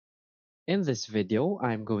In this video,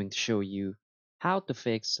 I'm going to show you how to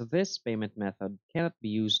fix this payment method cannot be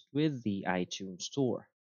used with the iTunes Store.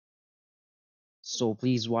 So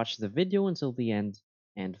please watch the video until the end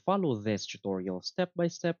and follow this tutorial step by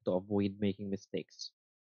step to avoid making mistakes.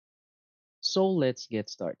 So let's get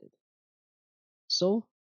started. So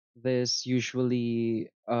this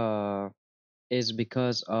usually is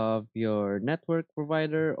because of your network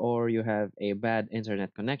provider or you have a bad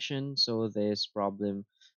internet connection, so this problem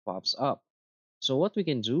pops up. So what we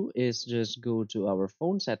can do is just go to our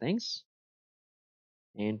phone settings,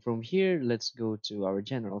 and from here let's go to our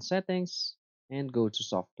general settings and go to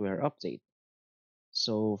software update.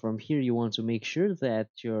 So from here you want to make sure that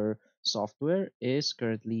your software is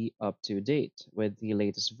currently up to date with the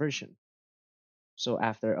latest version. So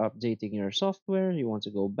after updating your software, you want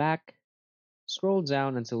to go back, scroll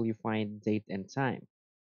down until you find date and time.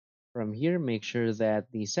 From here, make sure that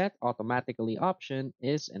the set automatically option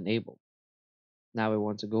is enabled. Now we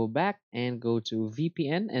want to go back and go to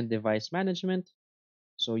VPN and device management.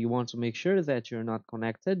 So you want to make sure that you're not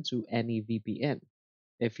connected to any VPN.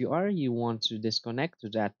 If you are, you want to disconnect to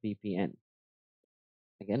that VPN.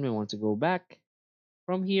 Again, we want to go back.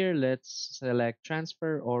 From here, let's select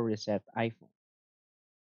transfer or reset iPhone.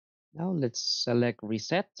 Now let's select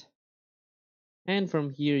reset. And from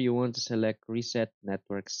here, you want to select reset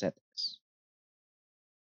network settings.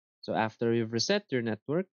 So after you've reset your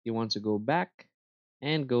network, you want to go back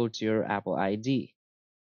and go to your Apple ID.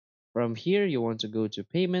 From here, you want to go to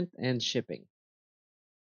payment and shipping.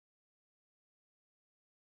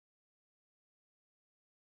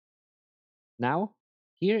 Now,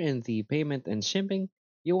 here in the payment and shipping,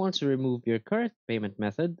 you want to remove your current payment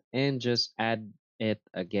method and just add it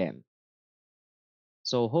again.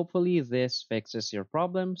 So hopefully this fixes your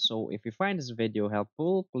problem. So if you find this video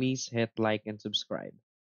helpful, please hit like and subscribe.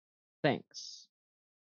 Thanks.